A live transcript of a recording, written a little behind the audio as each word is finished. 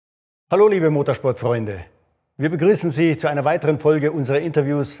Hallo liebe Motorsportfreunde, wir begrüßen Sie zu einer weiteren Folge unserer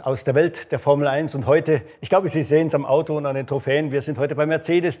Interviews aus der Welt der Formel 1 und heute, ich glaube Sie sehen es am Auto und an den Trophäen, wir sind heute bei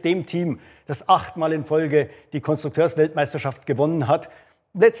Mercedes, dem Team, das 8-mal in Folge die Konstrukteursweltmeisterschaft gewonnen hat.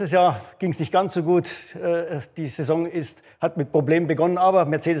 Letztes Jahr ging es nicht ganz so gut, die Saison hat mit Problemen begonnen, aber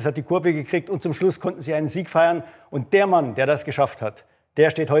Mercedes hat die Kurve gekriegt und zum Schluss konnten sie einen Sieg feiern und der Mann, der das geschafft hat, der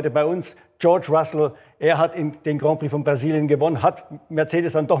steht heute bei uns, George Russell. Er hat den Grand Prix von Brasilien gewonnen, hat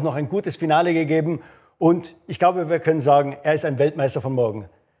Mercedes dann doch noch ein gutes Finale gegeben. Und ich glaube, wir können sagen, er ist ein Weltmeister von morgen.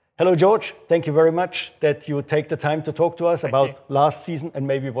 Hello, George. Thank you very much that you take the time to talk to us about last season and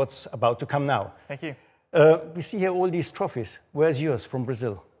maybe what's about to come now. Thank you. We see here all these trophies. Where's yours from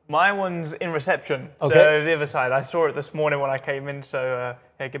Brazil? My one's in reception, okay. So the other side. I saw it this morning when I came in, so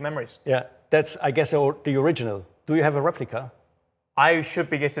yeah, good memories. Yeah, that's, I guess, the original. Do you have a replica? I should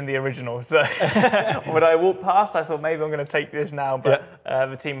be getting the original. So when I walked past, I thought maybe I'm going to take this now, but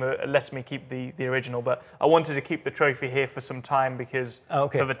the team lets me keep the original. But I wanted to keep the trophy here for some time because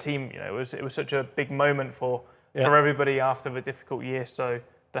for the team, you know, it was such a big moment for everybody after the difficult year. So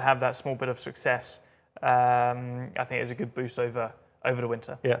to have that small bit of success, I think is a good boost over the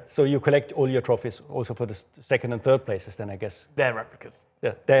winter. Yeah. So you collect all your trophies also for the second and third places, then I guess. They're replicas.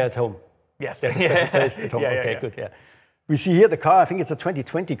 Yeah, they're at home. Yes. They're special place at home. Okay, good. Yeah. We see here the car, I think it's a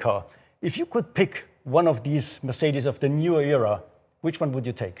 2020 car. If you could pick one of these Mercedes of the newer era, which one would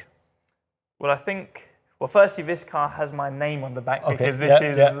you take? Well, I think, firstly, this car has my name on the back because this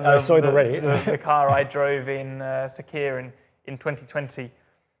is I saw it already. the car I drove in Sakir in 2020. I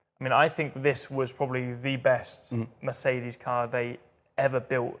mean, I think this was probably the best Mercedes car they ever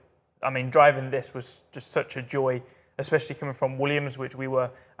built. I mean, driving this was just such a joy, especially coming from Williams, which we were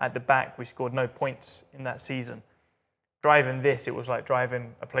at the back. We scored no points in that season. Driving this, it was like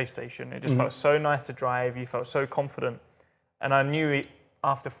driving a PlayStation. It just felt so nice to drive. You felt so confident. And I knew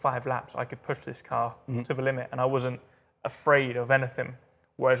after 5 laps, I could push this car to the limit and I wasn't afraid of anything.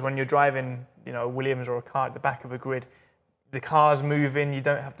 Whereas when you're driving, you know, a Williams or a car at the back of a grid, the car's moving, you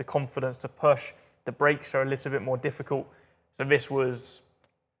don't have the confidence to push. The brakes are a little bit more difficult. So this was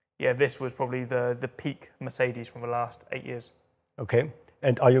probably the peak Mercedes from the last 8 years. Okay.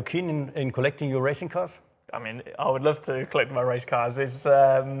 And are you keen in collecting your racing cars? I mean, I would love to collect my race cars. It's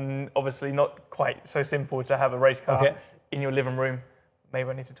obviously not quite so simple to have a race car in your living room. Maybe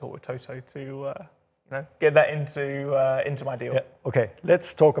I need to talk with Toto to get that into my deal. Yeah. Okay,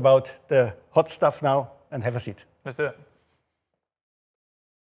 let's talk about the hot stuff now and have a seat. Let's do it.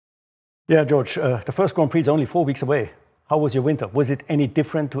 Yeah, George, the first Grand Prix is only 4 weeks away. How was your winter? Was it any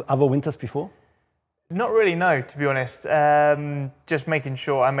different to other winters before? Not really, no, to be honest. Just making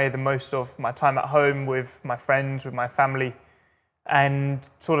sure I made the most of my time at home with my friends, with my family, and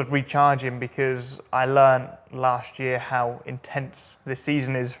sort of recharging because I learned last year how intense this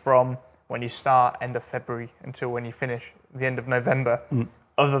season is from when you start end of February until when you finish the end of November.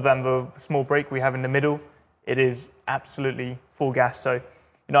 Other than the small break we have in the middle, it is absolutely full gas. So, you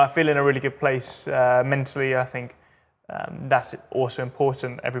know, I feel in a really good place mentally. I think that's also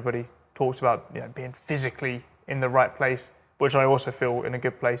important. Everybody talks about, you know, being physically in the right place, which I also feel in a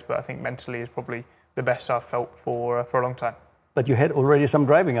good place, but I think mentally is probably the best I've felt for a long time. But you had already some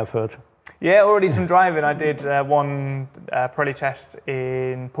driving, I've heard. Yeah, already some driving. I did one Pirelli test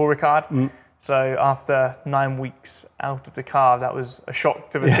in Paul-Ricard. So after 9 weeks out of the car, that was a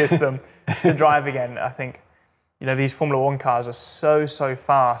shock to the system to drive again. I think, you know, these Formula 1 cars are so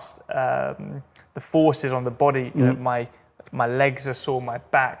fast. The forces on the body, you know, my legs are sore, my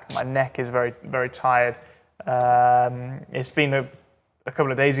back, my neck is very, very tired. It's been a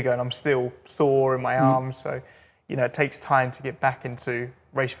couple of days ago and I'm still sore in my arms. So, you know, it takes time to get back into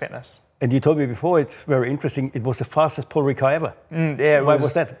race fitness. And you told me before, it's very interesting, it was the fastest Paul-Ricard ever. Why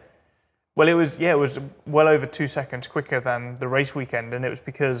was that? Well, it was well over 2 seconds quicker than the race weekend, and it was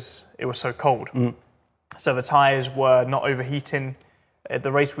because it was so cold. So the tyres were not overheating. At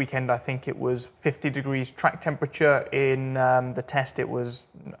the race weekend, I think it was 50 degrees track temperature. In the test, it was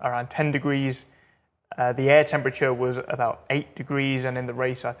around 10 degrees. The air temperature was about 8 degrees, and in the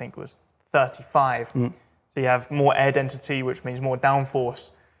race, I think it was 35. So you have more air density, which means more downforce.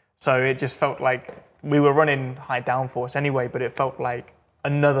 So it just felt like we were running high downforce anyway, but it felt like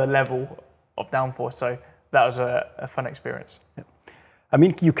another level of downforce. So that was a fun experience. Yeah. I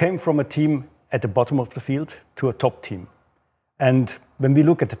mean, you came from a team at the bottom of the field to a top team. And when we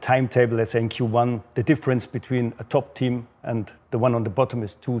look at the timetable, let's say in Q1, the difference between a top team and the one on the bottom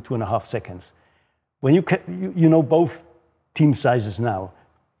is 2.5 seconds. When you know both team sizes now,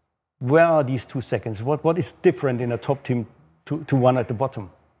 where are these 2 seconds? What is different in a top team to one at the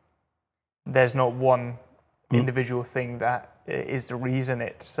bottom? There's not one individual thing that is the reason.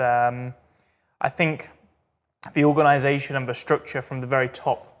 It's I think the organisation and the structure from the very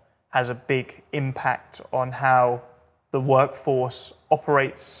top has a big impact on how the workforce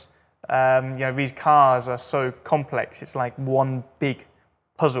operates. These cars are so complex. It's like one big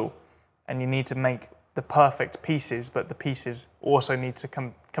puzzle, and you need to make the perfect pieces, but the pieces also need to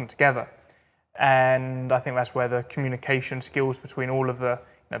come together. And I think that's where the communication skills between all of the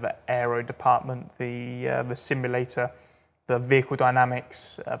aero department, the simulator, the vehicle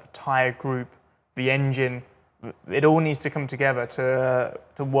dynamics, the tyre group, the engine, it all needs to come together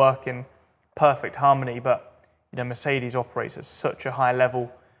to work in perfect harmony. But Mercedes operates at such a high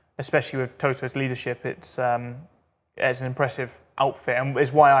level, especially with Toto's leadership. It's an impressive outfit, and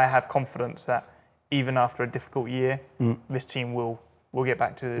it's why I have confidence that even after a difficult year, this team will get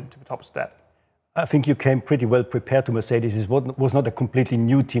back to the top step. I think you came pretty well prepared to Mercedes. It was not a completely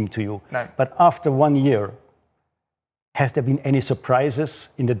new team to you. No. But after 1 year, has there been any surprises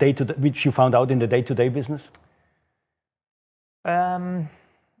in the day-to-day, which you found out in the day-to-day business?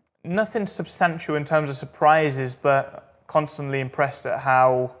 Nothing substantial in terms of surprises, but constantly impressed at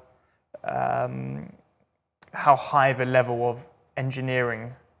how high the level of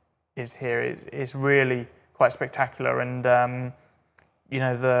engineering is here. It's really quite spectacular, and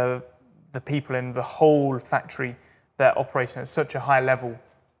the people in the whole factory, they're operating at such a high level.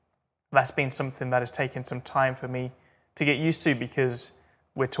 That's been something that has taken some time for me to get used to, because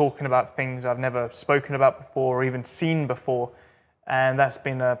we're talking about things I've never spoken about before or even seen before, and that's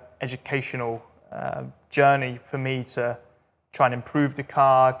been an educational journey for me to try and improve the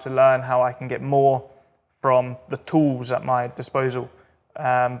car, to learn how I can get more from the tools at my disposal.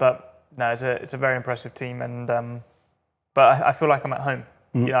 But no, it's a very impressive team, and but I feel like I'm at home.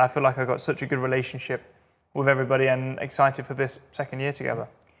 I feel like I've got such a good relationship with everybody, and excited for this second year together.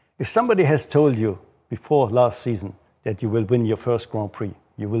 If somebody has told you before last season that you will win your first Grand Prix,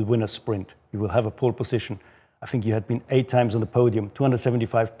 you will win a sprint, you will have a pole position, I think you had been 8 times on the podium,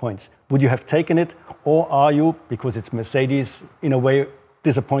 275 points. Would you have taken it, or are you, because it's Mercedes, in a way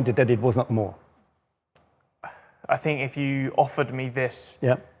disappointed that it was not more? I think if you offered me this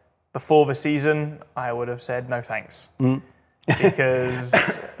before the season, I would have said no thanks.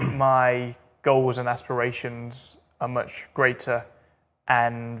 Because my goals and aspirations are much greater,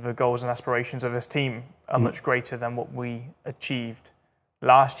 and the goals and aspirations of this team are much greater than what we achieved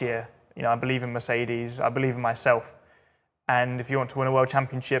last year. I believe in Mercedes, I believe in myself, and if you want to win a world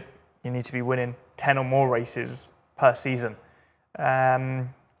championship, you need to be winning 10 or more races per season.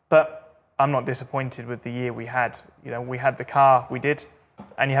 But I'm not disappointed with the year we had. We had the car, we did,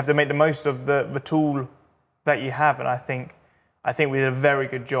 and you have to make the most of the tool that you have, and I think we did a very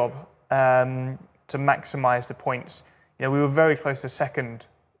good job to maximise the points. We were very close to second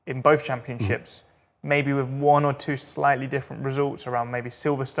in both championships, maybe with 1 or 2 slightly different results around maybe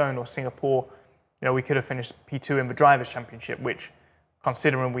Silverstone or Singapore. We could have finished P2 in the Drivers' Championship, which,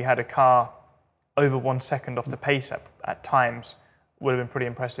 considering we had a car over 1 second off the pace at times, would have been pretty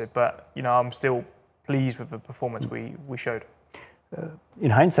impressive. But, I'm still pleased with the performance we showed. In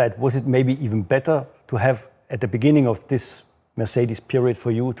hindsight, was it maybe even better to have, at the beginning of this Mercedes period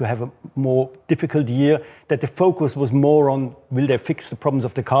for you, to have a more difficult year, that the focus was more on will they fix the problems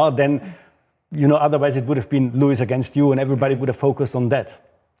of the car, then, otherwise it would have been Lewis against you and everybody would have focused on that?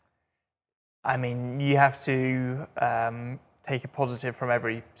 I mean, you have to take a positive from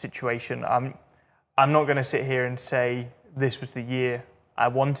every situation. I'm not going to sit here and say this was the year I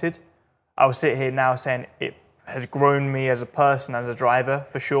wanted. I will sit here now saying it has grown me as a person, as a driver,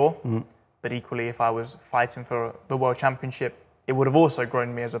 for sure. But equally, if I was fighting for the World Championship, it would have also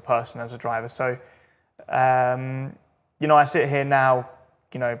grown me as a person, as a driver. So, I sit here now,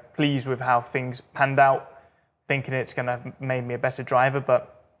 pleased with how things panned out, thinking it's going to have made me a better driver.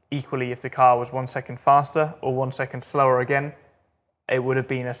 But equally, if the car was 1 second faster or 1 second slower again, it would have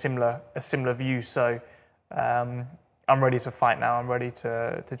been a similar view. So, I'm ready to fight now. I'm ready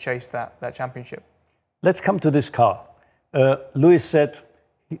to chase that championship. Let's come to this car. Lewis said,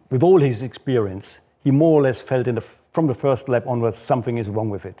 with all his experience, he more or less felt from the first lap onwards something is wrong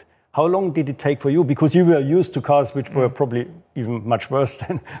with it. How long did it take for you? Because you were used to cars which were probably even much worse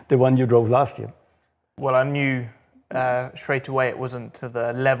than the one you drove last year. Well, I knew straight away it wasn't to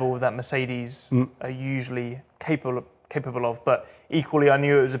the level that Mercedes are usually capable of. But equally, I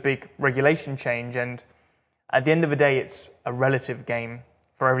knew it was a big regulation change. And at the end of the day, it's a relative game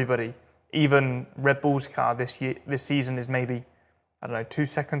for everybody. Even Red Bull's car this season is maybe, 2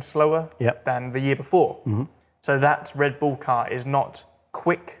 seconds slower than the year before. So that Red Bull car is not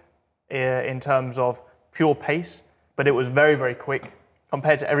quick in terms of pure pace, but it was very, very quick.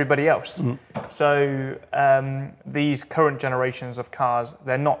 compared to everybody else. So these current generations of cars,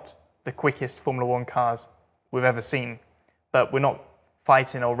 they're not the quickest Formula One cars we've ever seen, but we're not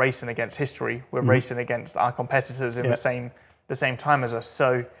fighting or racing against history. We're racing against our competitors in the same time as us.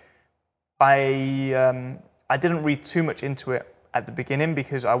 So I didn't read too much into it at the beginning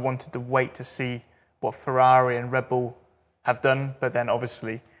because I wanted to wait to see what Ferrari and Red Bull have done. But then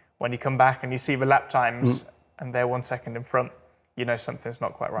obviously when you come back and you see the lap times and they're 1 second in front, you know something's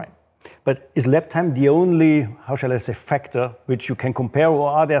not quite right. But is lap time the only, how shall I say, factor which you can compare, or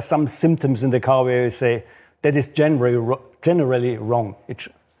are there some symptoms in the car where you say that is generally wrong?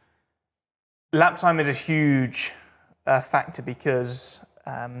 Lap time is a huge factor because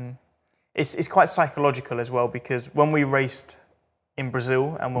it's quite psychological as well, because when we raced in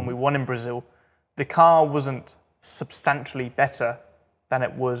Brazil and when we won in Brazil, the car wasn't substantially better than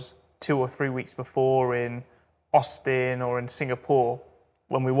it was 2 or 3 weeks before in Austin or in Singapore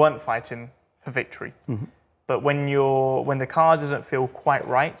when we weren't fighting for victory. But when the car doesn't feel quite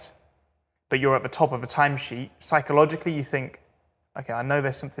right, but you're at the top of a timesheet, psychologically you think, okay, I know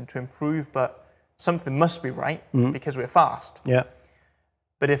there's something to improve, but something must be right because we're fast. Yeah.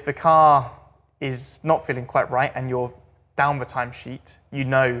 But if the car is not feeling quite right and you're down the timesheet, you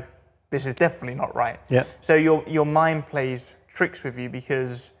know this is definitely not right. Yeah. So your mind plays tricks with you,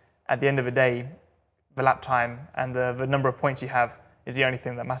 because at the end of the day, the lap time and the number of points you have is the only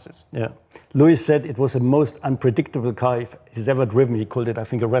thing that matters. Yeah. Lewis said it was the most unpredictable car he's ever driven. He called it, I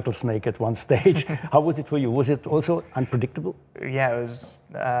think, a rattlesnake at one stage. How was it for you? Was it also unpredictable? Yeah, it was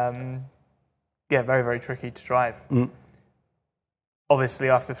very, very tricky to drive. Obviously,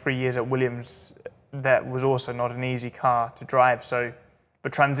 after 3 years at Williams, that was also not an easy car to drive. So the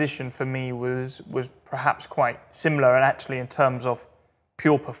transition for me was perhaps quite similar, and actually in terms of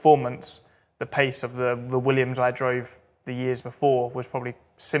pure performance, the pace of the Williams I drove the years before was probably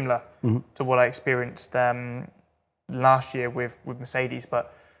similar to what I experienced last year with Mercedes.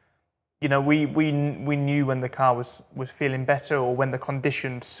 But you know, we knew when the car was feeling better, or when the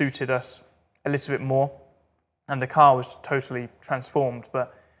conditions suited us a little bit more, and the car was totally transformed.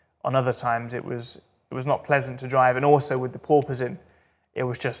 But on other times it was not pleasant to drive, and also with the porpoising, it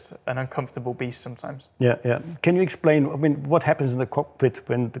was just an uncomfortable beast sometimes. Yeah, yeah. Can you explain, I mean, what happens in the cockpit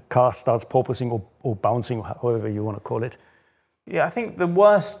when the car starts porpoising or bouncing, or however you want to call it? Yeah, I think the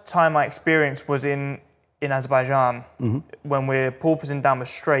worst time I experienced was in Azerbaijan, when we're porpoising down the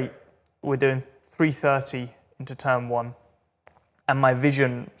straight. We're doing 330 into turn 1, and my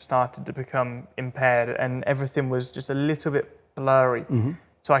vision started to become impaired, and everything was just a little bit blurry.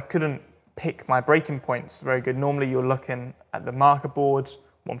 So I couldn't pick my braking points very good. Normally you're looking at the marker boards,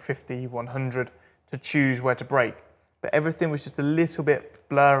 150, 100, to choose where to brake. But everything was just a little bit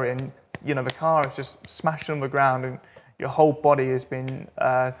blurry, and you know, the car is just smashed on the ground and your whole body has been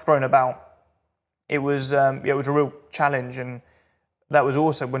thrown about. It was a real challenge, and that was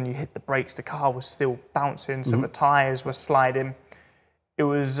also when you hit the brakes, the car was still bouncing, so the tyres were sliding. It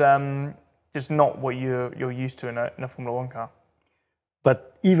was just not what you're used to in a Formula One car.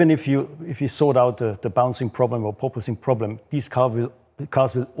 But even if you sort out the bouncing problem or porpoising problem, these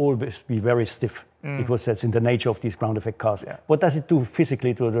cars will always be very stiff, because that's in the nature of these ground effect cars. Yeah. What does it do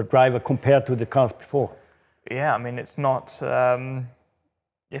physically to the driver compared to the cars before? Yeah, I mean, it's not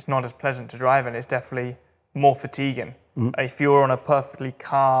as pleasant to drive, and it's definitely more fatiguing. If you're on a perfectly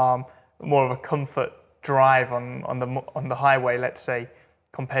calm, more of a comfort drive on the highway, let's say,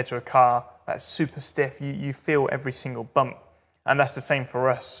 compared to a car that's super stiff, you feel every single bump. And that's the same for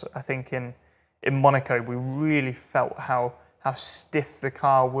us. I think in Monaco, we really felt how stiff the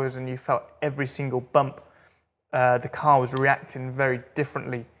car was, and you felt every single bump. The car was reacting very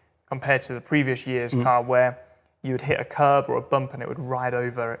differently compared to the previous year's car, where you would hit a curb or a bump and it would ride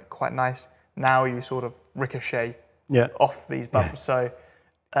over it quite nice. Now you sort of ricochet off these bumps. So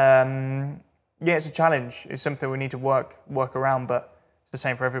it's a challenge. It's something we need to work around, but it's the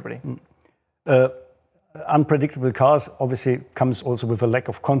same for everybody. Unpredictable cars obviously comes also with a lack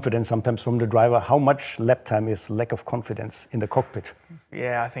of confidence sometimes from the driver. How much lap time is lack of confidence in the cockpit?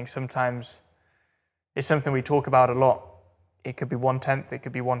 Yeah, I think sometimes it's something we talk about a lot. It could be 1/10, it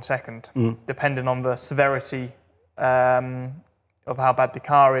could be 1 second, depending on the severity of how bad the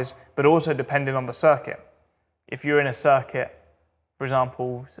car is, but also depending on the circuit. If you're in a circuit, for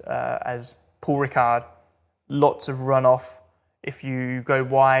example, as Paul-Ricard, lots of runoff. If you go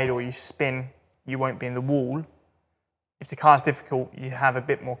wide or you spin, you won't be in the wall. If the car's difficult, you have a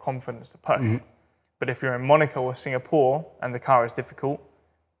bit more confidence to push. But if you're in Monaco or Singapore and the car is difficult,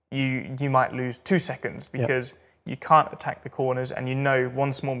 you might lose 2 seconds, because you can't attack the corners, and you know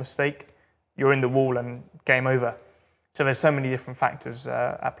one small mistake, you're in the wall and game over. So there's so many different factors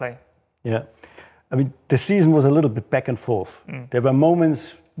at play. Yeah. I mean, the season was a little bit back and forth. There were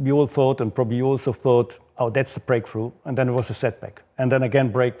moments we all thought, and probably you also thought, oh, that's the breakthrough. And then it was a setback. And then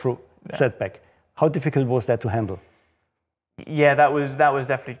again, breakthrough, setback. How difficult was that to handle? Yeah, that was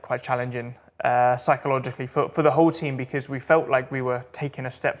definitely quite challenging psychologically for the whole team, because we felt like we were taking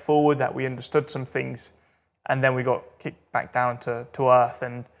a step forward, that we understood some things, and then we got kicked back down to earth.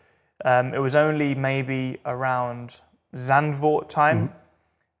 And it was only maybe around Zandvoort time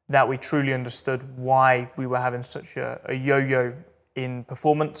that we truly understood why we were having such a yo-yo in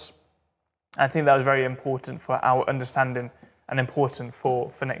performance. I think that was very important for our understanding and important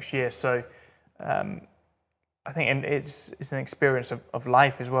for next year. So I think it's an experience of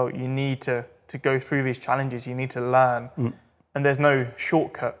life as well. You need to go through these challenges. You need to learn. And there's no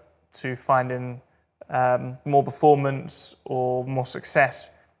shortcut to finding more performance or more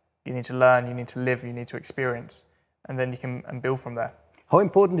success. You need to learn, you need to live, you need to experience, and then you can build from there. How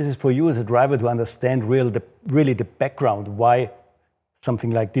important is it for you as a driver to understand really the background, why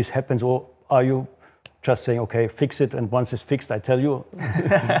something like this happens? Or are you just saying, okay, fix it, and once it's fixed, I tell you?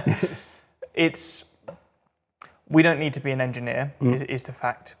 We don't need to be an engineer, is the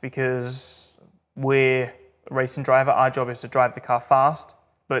fact, because we're a racing driver. Our job is to drive the car fast,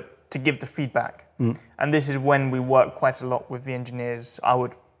 but to give the feedback. And this is when we work quite a lot with the engineers. I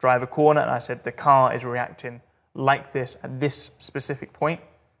would drive a corner and I said, the car is reacting like this at this specific point,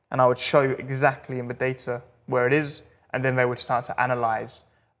 and I would show exactly in the data where it is, and then they would start to analyze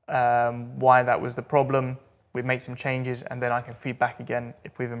why that was the problem. We'd make some changes, and then I can feed back again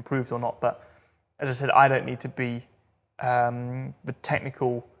if we've improved or not. But as I said, I don't need to be the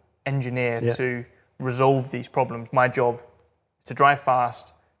technical engineer to resolve these problems. My job is to drive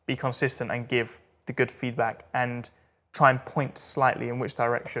fast, be consistent, and give the good feedback, and try and point slightly in which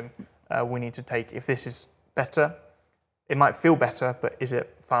direction we need to take. If this is better, it might feel better, but is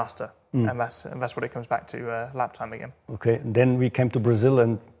it faster? And that's what it comes back to, lap time again. Okay, and then we came to Brazil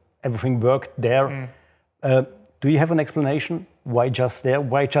and everything worked there. Do you have an explanation why just there?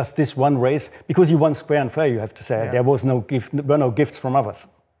 Why just this one race? Because you won square and fair, you have to say. There was no were no gifts from others.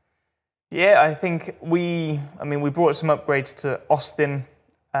 Yeah, I think we brought some upgrades to Austin.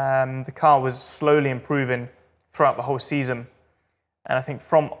 The car was slowly improving throughout the whole season. And I think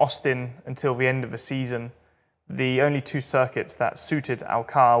from Austin until the end of the season, the only two circuits that suited our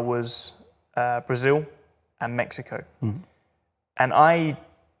car was Brazil and Mexico. And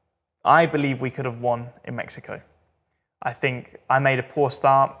I believe we could have won in Mexico. I think I made a poor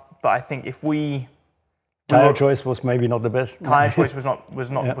start, but I think if tire choice was maybe not the best. Tire choice was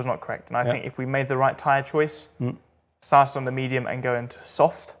not correct. And I think if we made the right tire choice, started on the medium and go into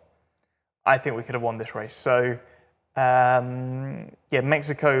soft, I think we could have won this race. So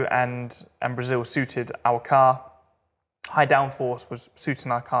Mexico and Brazil suited our car. High downforce was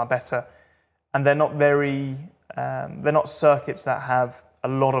suiting our car better, and they're not circuits that have a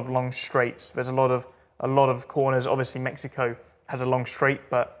lot of long straights. There's a lot of corners. Obviously, Mexico has a long straight,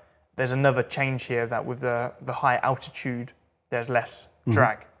 but there's another change here that with the high altitude, there's less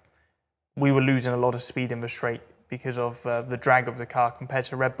drag. We were losing a lot of speed in the straight because of the drag of the car compared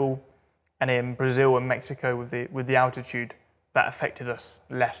to Red Bull. And in Brazil and Mexico, with the altitude, that affected us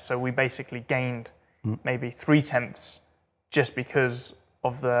less. So we basically gained maybe 3 tenths just because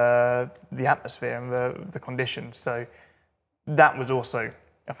of the atmosphere and the conditions. So that was also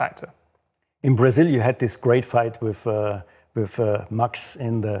a factor. In Brazil, you had this great fight with Max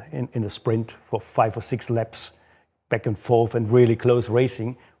in the sprint for 5 or 6 laps, back and forth, and really close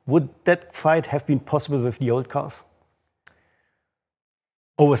racing. Would that fight have been possible with the old cars?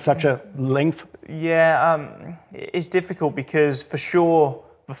 Over such a length? Yeah, it's difficult because for sure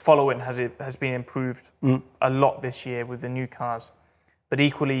the following has been improved a lot this year with the new cars, but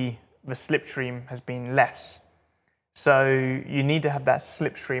equally the slipstream has been less. So you need to have that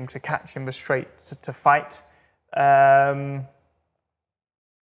slipstream to catch in the straight to fight.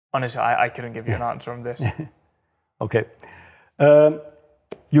 Honestly, I couldn't give you an answer on this. Okay.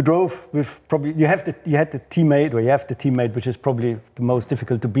 You drove with you have the teammate which is probably the most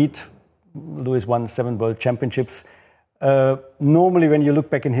difficult to beat. Lewis won 7 World Championships. Normally, when you look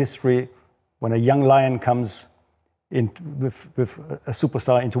back in history, when a young lion comes in with a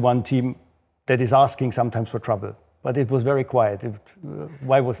superstar into one team, that is asking sometimes for trouble. But it was very quiet.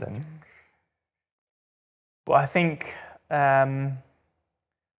 Why was that? Well, I think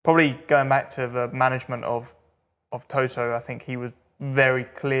probably going back to the management of Toto, I think he was very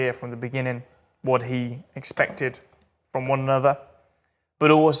clear from the beginning what he expected from one another.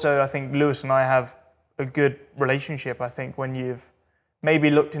 But also, I think Lewis and I have a good relationship. I think when you've maybe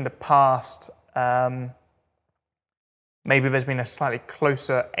looked in the past, maybe there's been a slightly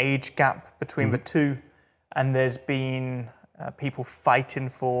closer age gap between the two, and there's been people fighting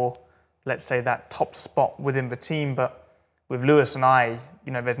for, let's say, that top spot within the team. But with Lewis and I,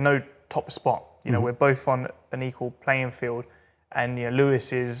 there's no top spot. We're both on an equal playing field, and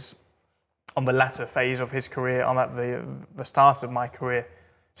Lewis is on the latter phase of his career. I'm at the start of my career,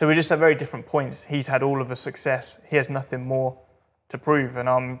 so we're just at very different points. He's had all of the success. He has nothing more to prove, and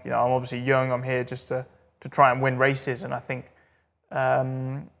I'm obviously young. I'm here just to try and win races, and I think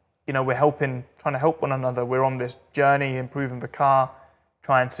we're trying to help one another. We're on this journey, improving the car,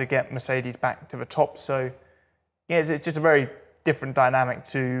 trying to get Mercedes back to the top. So yeah, it's just a very different dynamic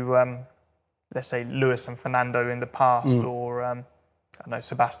to let's say Lewis and Fernando in the past, or I don't know,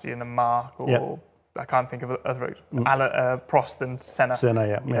 Sebastian and Mark, or I can't think of other Prost and Senna.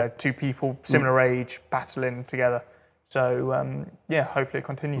 Two people similar age battling together. So yeah, hopefully it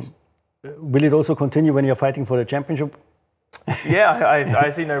continues. Will it also continue when you're fighting for the championship? Yeah, I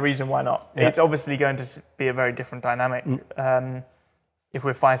see no reason why not. It's obviously going to be a very different dynamic if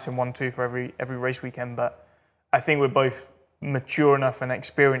we're fighting 1-2 for every race weekend. But I think we're both mature enough and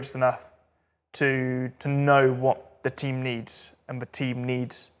experienced enough to know what the team needs, and the team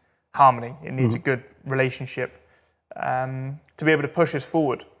needs harmony. It needs a good relationship to be able to push us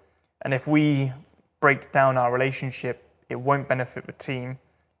forward. And if we break down our relationship, it won't benefit the team,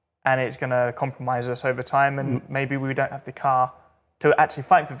 and it's going to compromise us over time, and maybe we don't have the car to actually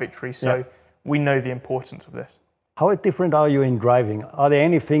fight for victory. So we know the importance of this. How different are you in driving? Are there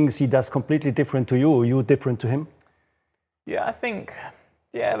any things he does completely different to you, or you different to him? Yeah, I think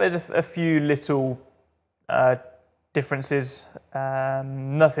there's a few little differences,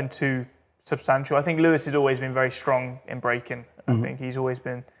 nothing too substantial. I think Lewis has always been very strong in braking. I think he's always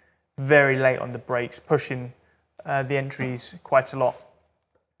been very late on the brakes, pushing the entries quite a lot,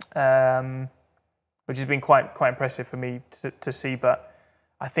 which has been quite impressive for me to see. But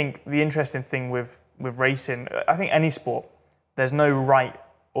I think the interesting thing with racing, I think any sport, there's no right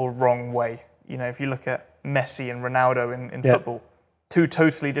or wrong way. If you look at Messi and Ronaldo in football, two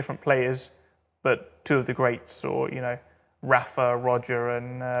totally different players, but two of the greats, or Rafa, Roger,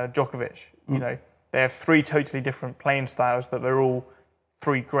 and Djokovic. They have three totally different playing styles, but they're all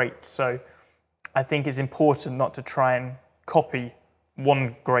three greats. So I think it's important not to try and copy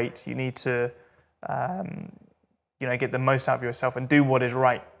one great. You need to get the most out of yourself and do what is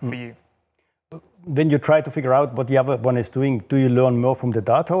right for you. When you try to figure out what the other one is doing, do you learn more from the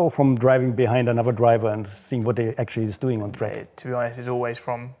data or from driving behind another driver and seeing what they actually is doing on track? To be honest, it's always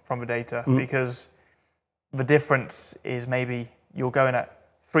from the data, because the difference is maybe you're going at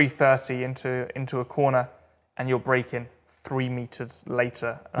 330 into a corner and you're braking 3 meters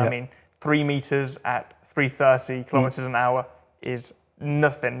later. I mean, 3 meters at 330 kilometers an hour is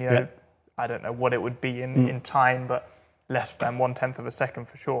nothing. I don't know what it would be in time, but less than 1/10 of a second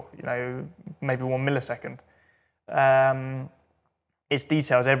for sure. Maybe 1 millisecond. It's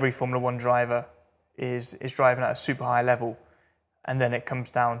details. Every Formula One driver is driving at a super high level, and then it comes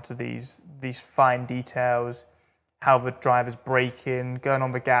down to these fine details, how the driver's braking, going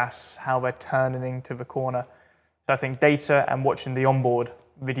on the gas, how they're turning into the corner. So I think data and watching the onboard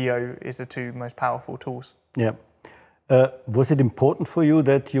video is the two most powerful tools. Yeah. Was it important for you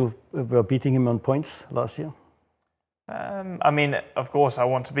that you were beating him on points last year? I mean, of course, I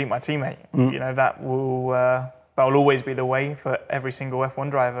want to beat my teammate. That will always be the way for every single F1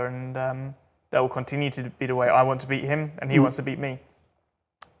 driver, and that will continue to be the way. I want to beat him, and he wants to beat me.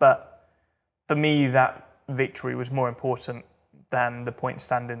 But for me, that victory was more important than the point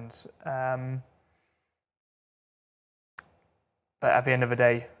standings. But at the end of the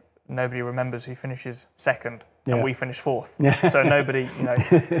day, nobody remembers who finishes second, and we finish fourth. So nobody,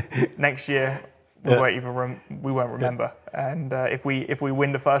 next year, we won't remember. And if we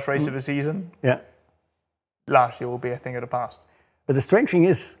win the first race of the season, last year will be a thing of the past. But the strange thing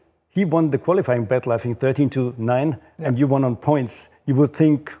is, he won the qualifying battle, I think 13-9, and you won on points. You would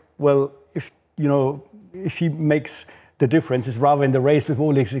think, well, if he makes the difference, it's rather in the race with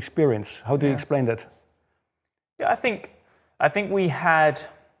all his experience. How do you explain that? Yeah, I think we had,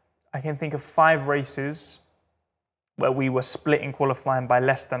 I can think of 5 races where we were split in qualifying by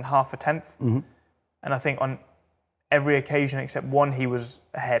less than half a tenth. And I think on every occasion except one, he was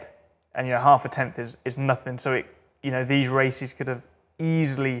ahead. And half a tenth is nothing. So these races could have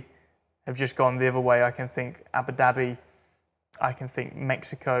easily have just gone the other way. I can think Abu Dhabi, I can think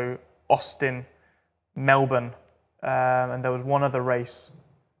Mexico, Austin, Melbourne, and there was one other race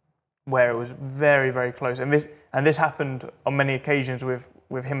where it was very, very close. And this happened on many occasions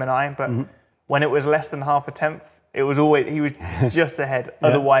with him and I. But when it was less than half a tenth, it was always he was just ahead.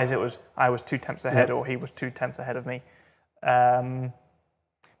 Otherwise, it was I was 2 tenths ahead, or he was 2 tenths ahead of me. But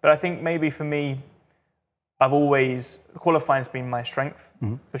I think maybe for me, qualifying's been my strength,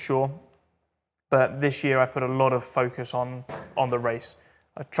 for sure. But this year I put a lot of focus on the race.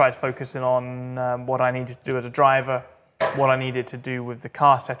 I tried focusing on what I needed to do as a driver, what I needed to do with the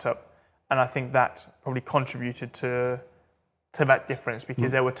car setup. And I think that probably contributed to that difference,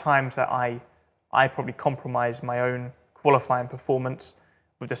 because there were times that I probably compromised my own qualifying performance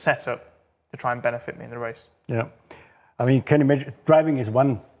with the setup to try and benefit me in the race. Yeah. I mean, can you imagine, driving is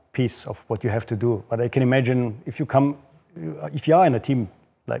one piece of what you have to do, but I can imagine if you are in a team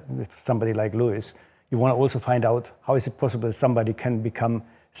like with somebody like Lewis, you want to also find out how is it possible somebody can become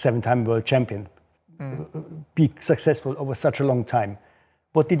 7-time world champion, be successful over such a long time.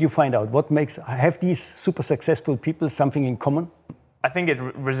 What did you find out? Have these super successful people something in common? I think it's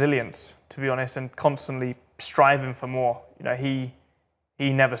resilience, to be honest, and constantly striving for more. You know, he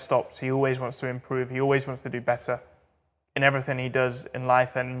never stops. He always wants to improve. He always wants to do better in everything he does in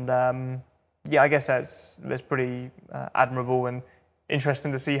life. And I guess that's pretty admirable and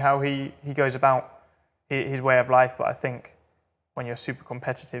interesting to see how he goes about his way of life. But I think when you're super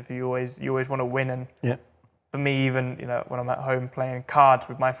competitive, you always want to win. And for me, even when I'm at home playing cards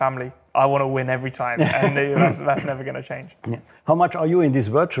with my family, I want to win every time, and that's never going to change. Yeah. How much are you in this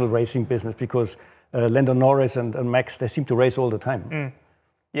virtual racing business? Because Lando Norris and Max, they seem to race all the time.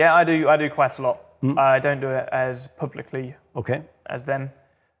 Yeah, I do quite a lot. I don't do it as publicly as them.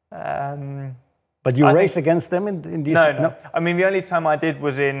 But you race against them in these? No. I mean, the only time I did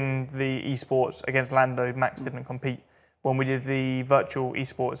was in the esports against Lando. Max didn't compete when we did the virtual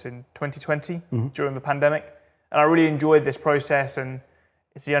esports in 2020 during the pandemic. And I really enjoyed this process, and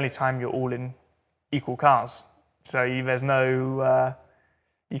it's the only time you're all in equal cars. So there's no,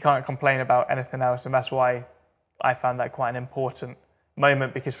 you can't complain about anything else. And that's why I found that quite an important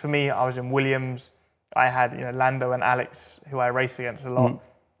moment, because for me, I was in Williams. I had Lando and Alex, who I raced against a lot,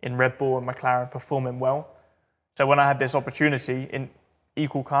 in Red Bull and McLaren, performing well. So when I had this opportunity in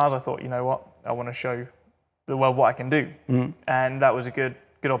equal cars, I thought, you know what, I want to show the world what I can do. And that was a good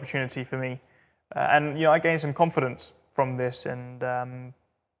opportunity for me. And I gained some confidence from this, and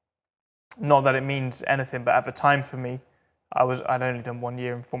not that it means anything, but at the time for me, I'd only done 1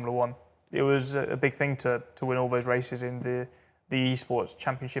 year in Formula One. It was a big thing to win all those races in the esports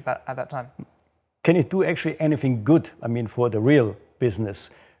championship at that time. Can it do actually anything good? I mean, for the real business,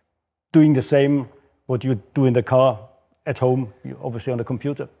 doing the same what you do in the car at home, obviously on the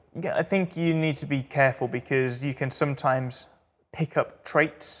computer. Yeah, I think you need to be careful, because you can sometimes pick up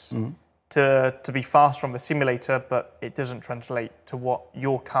traits to be fast from the simulator, but it doesn't translate to what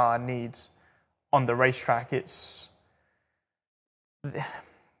your car needs on the racetrack. It's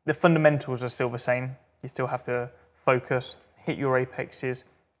the fundamentals are still the same. You still have to focus, hit your apexes,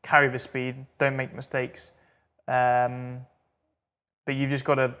 carry the speed, don't make mistakes. But you've just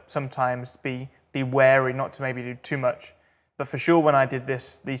got to sometimes be wary not to maybe do too much. But for sure, when I did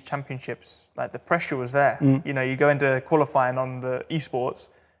these championships, like, the pressure was there. You go into qualifying on the esports,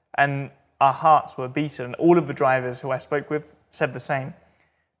 and our hearts were beaten. All of the drivers who I spoke with said the same.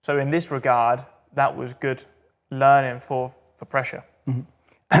 So in this regard, that was good learning for pressure.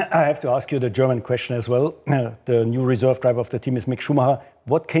 I have to ask you the German question as well. The new reserve driver of the team is Mick Schumacher.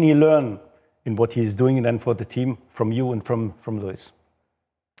 What can he learn in what he's doing then for the team from you and from Lewis?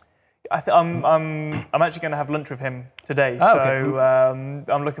 I'm actually going to have lunch with him today,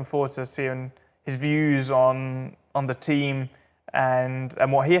 I'm looking forward to seeing his views on the team and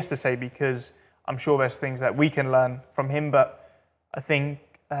what he has to say, because I'm sure there's things that we can learn from him. But I think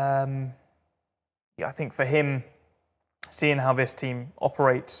for him, seeing how this team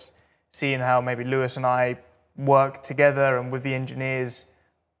operates, seeing how maybe Lewis and I work together and with the engineers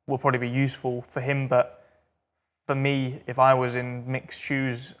will probably be useful for him. But for me, if I was in Mick's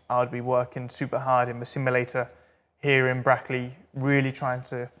shoes, I would be working super hard in the simulator here in Brackley, really trying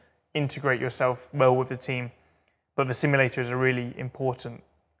to integrate yourself well with the team. But the simulator is a really important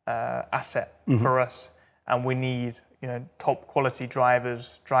asset for us, and we need top quality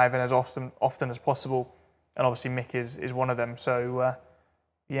drivers driving as often as possible. And obviously Mick is one of them. So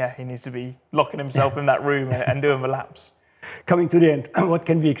he needs to be locking himself in that room and doing the laps. Coming to the end, what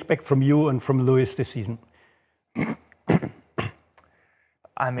can we expect from you and from Lewis this season?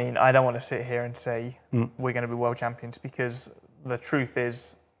 I mean, I don't want to sit here and say we're going to be world champions, because the truth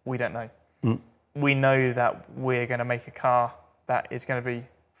is we don't know. We know that we're going to make a car that is going to be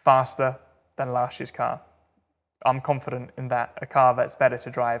faster than last year's car. I'm confident in that, a car that's better to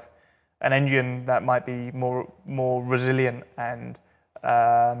drive, an engine that might be more resilient and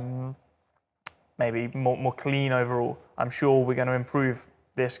maybe more clean overall. I'm sure we're going to improve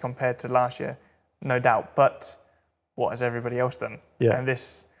this compared to last year, no doubt. But what has everybody else done? Yeah. And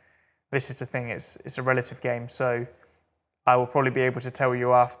this is the thing, it's a relative game. So I will probably be able to tell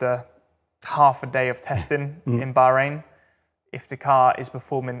you after half a day of testing in Bahrain if the car is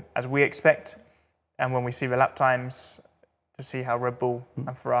performing as we expect, and when we see the lap times to see how Red Bull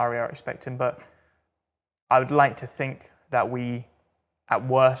and Ferrari are expecting. But I would like to think that we, at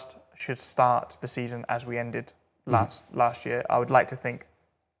worst, should start the season as we ended last year. I would like to think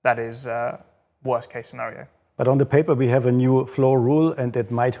that is worst case scenario. But on the paper, we have a new floor rule, and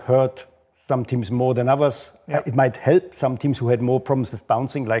it might hurt some teams more than others. Yep. It might help some teams who had more problems with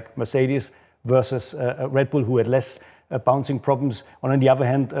bouncing, like Mercedes versus Red Bull, who had less bouncing problems. And on the other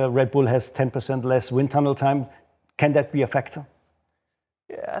hand, Red Bull has 10% less wind tunnel time. Can that be a factor?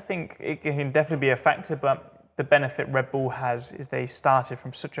 Yeah, I think it can definitely be a factor, but the benefit Red Bull has is they started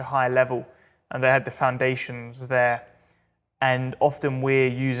from such a high level and they had the foundations there. And often we're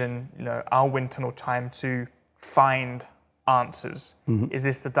using, our wind tunnel time to find answers. Is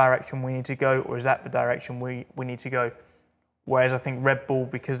this the direction we need to go, or is that the direction we need to go? Whereas I think Red Bull,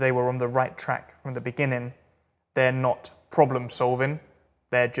 because they were on the right track from the beginning, they're not problem solving,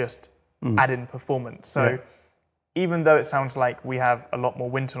 they're just adding performance. So even though it sounds like we have a lot more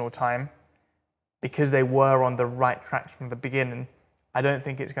wind tunnel time, because they were on the right tracks from the beginning, I don't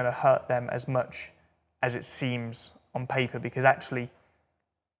think it's going to hurt them as much as it seems on paper, because actually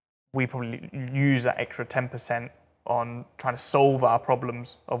we probably use that extra 10% on trying to solve our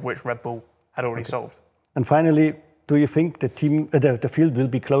problems, of which Red Bull had already solved. And finally, do you think the field will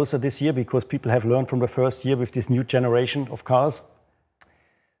be closer this year because people have learned from the first year with this new generation of cars?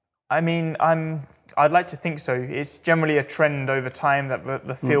 I mean, I'd like to think so. It's generally a trend over time that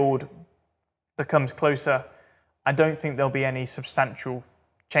the field becomes closer. I don't think there'll be any substantial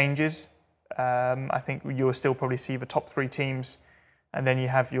changes. I think you'll still probably see the top 3 teams, and then you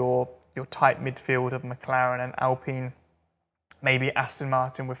have your tight midfield of McLaren and Alpine, maybe Aston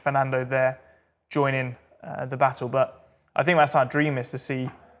Martin with Fernando there joining the battle. But I think that's our dream, is to see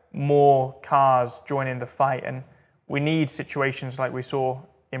more cars joining the fight, and we need situations like we saw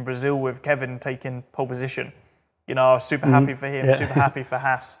in Brazil with Kevin taking pole position. I was super happy for him, super happy for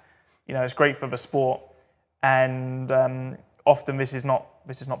Haas. It's great for the sport, and often this is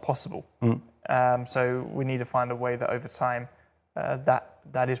not possible. So we need to find a way that over time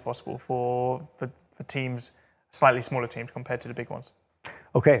that is possible for teams, slightly smaller teams compared to the big ones.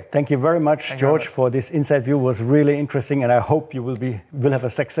 Okay, thank you very much, George, for this inside view. It was really interesting, and I hope you will have a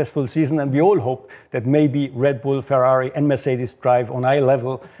successful season. And we all hope that maybe Red Bull, Ferrari, and Mercedes drive on eye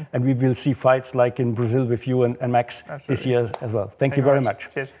level, and we will see fights like in Brazil with you and Max this year as well. Thank you very much.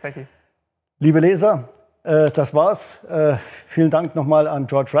 Cheers, thank you. Liebe Leser, das war's. Vielen Dank nochmal an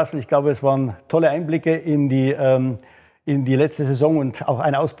George Russell. Ich glaube, es waren tolle Einblicke in die letzte Saison und auch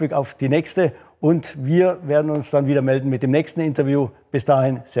ein Ausblick auf die nächste. Und wir werden uns dann wieder melden mit dem nächsten Interview. Bis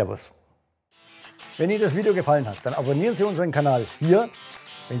dahin, Servus. Wenn Ihnen das Video gefallen hat, dann abonnieren Sie unseren Kanal hier.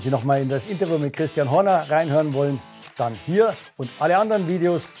 Wenn Sie nochmal in das Interview mit Christian Horner reinhören wollen, dann hier. Und alle anderen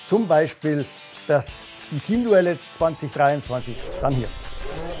Videos, zum Beispiel die Teamduelle 2023, dann hier.